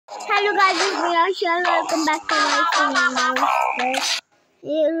Hello guys, it's me Elisha. Welcome back to my channel.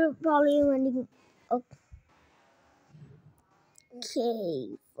 You're probably wondering,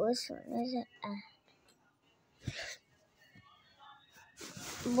 okay, first one is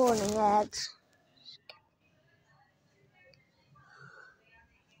morning eggs.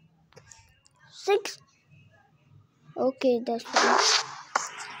 6. Okay, that's fine.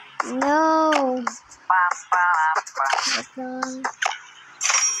 No. That's wrong.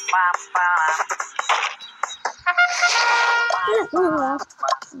 Come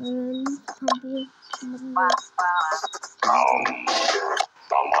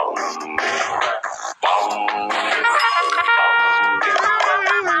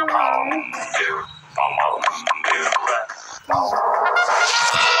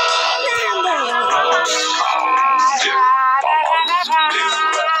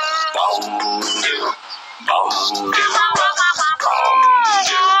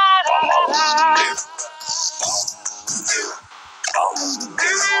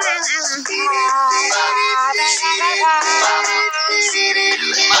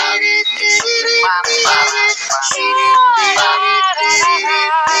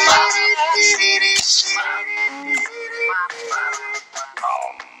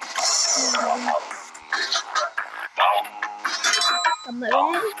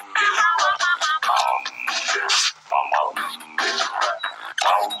on.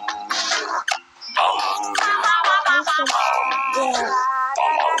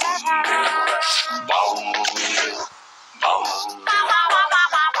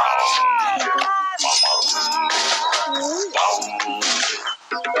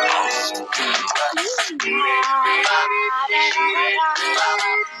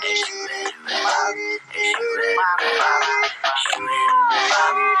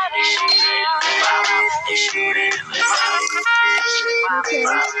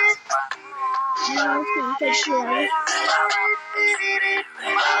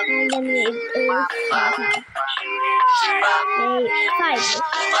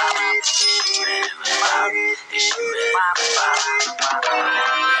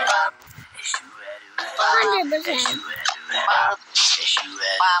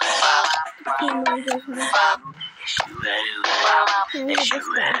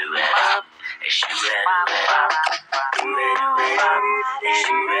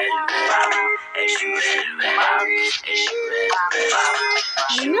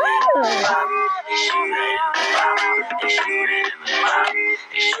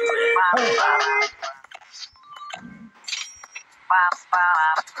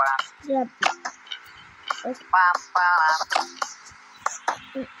 Yep.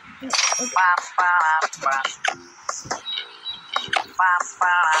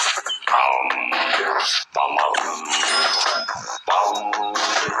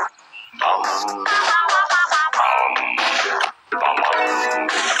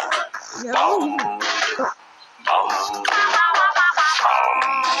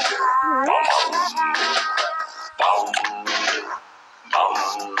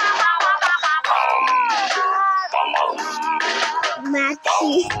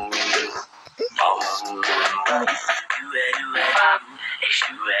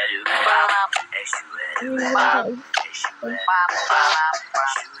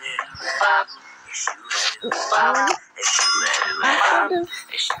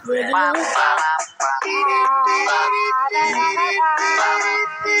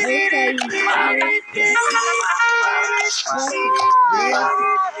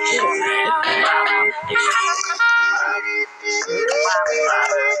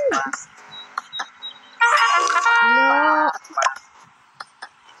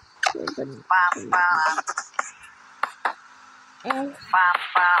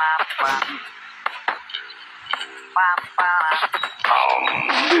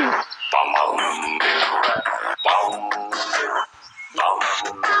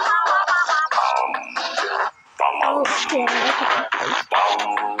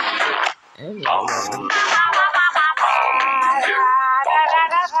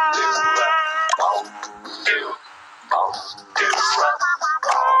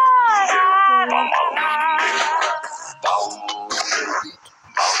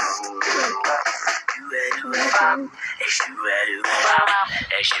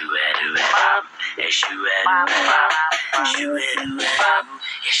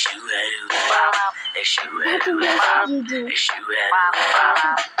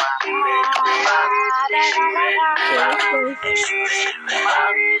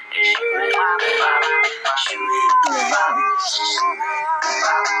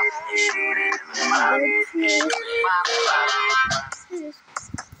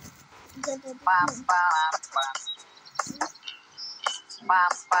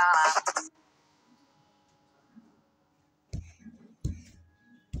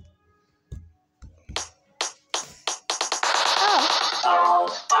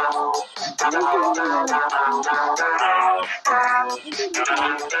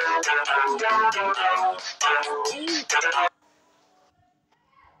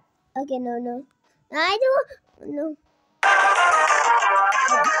 Okay, no. I don't. No.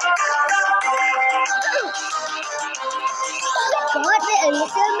 God, the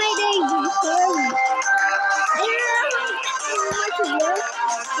Elisha made a difference. I don't know how much work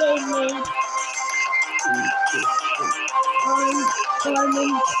they made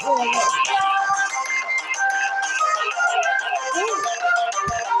on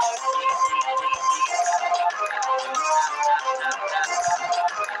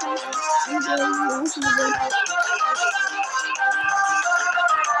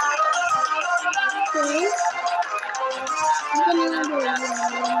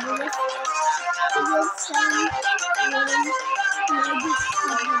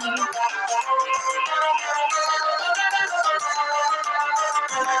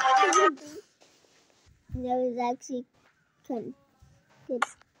that was actually good.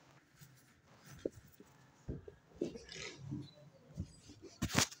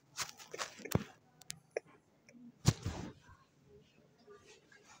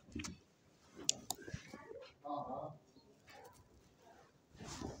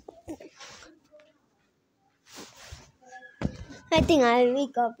 I think I'll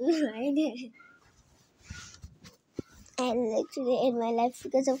be copyrighted. And literally in my life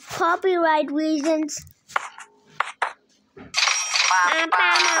because of copyright reasons.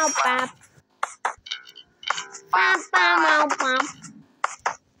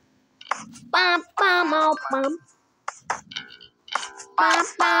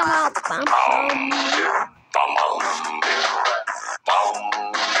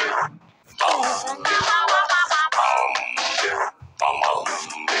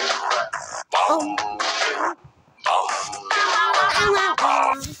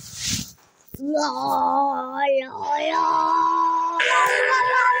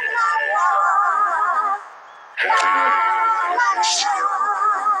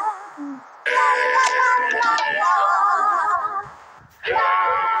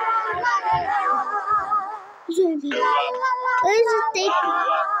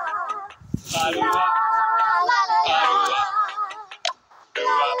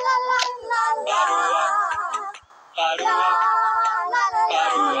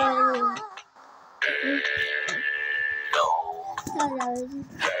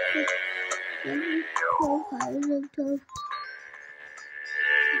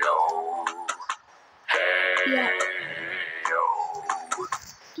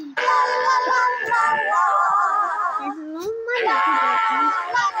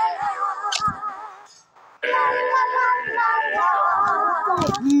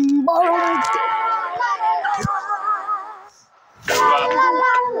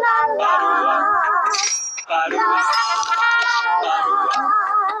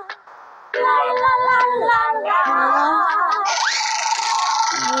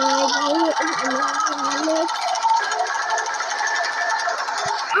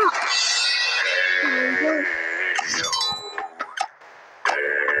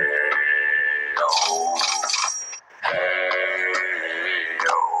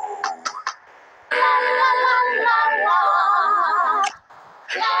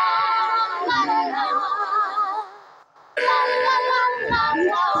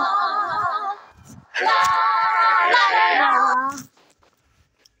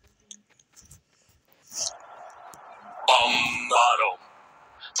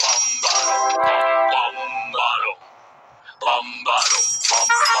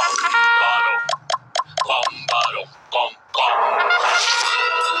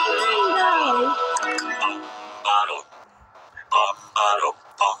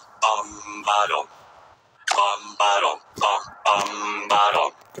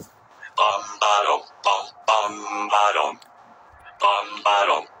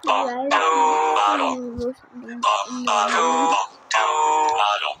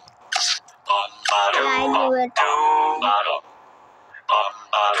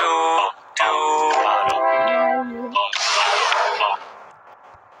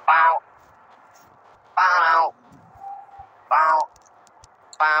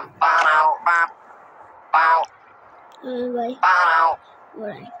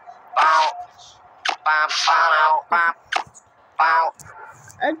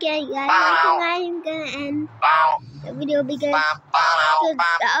 Okay, guys, I think I'm gonna end the video because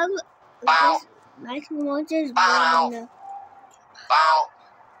This maximum monster is born in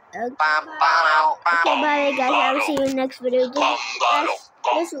okay, bye guys. I will see you in next video.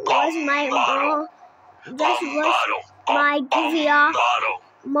 This was my mom. This was my Divya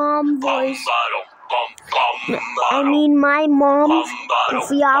mom voice. I mean my mom's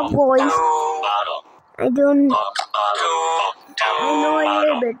Divya voice. I know a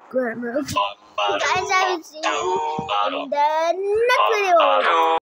little bit grammar. Guys, I will see you in the next video.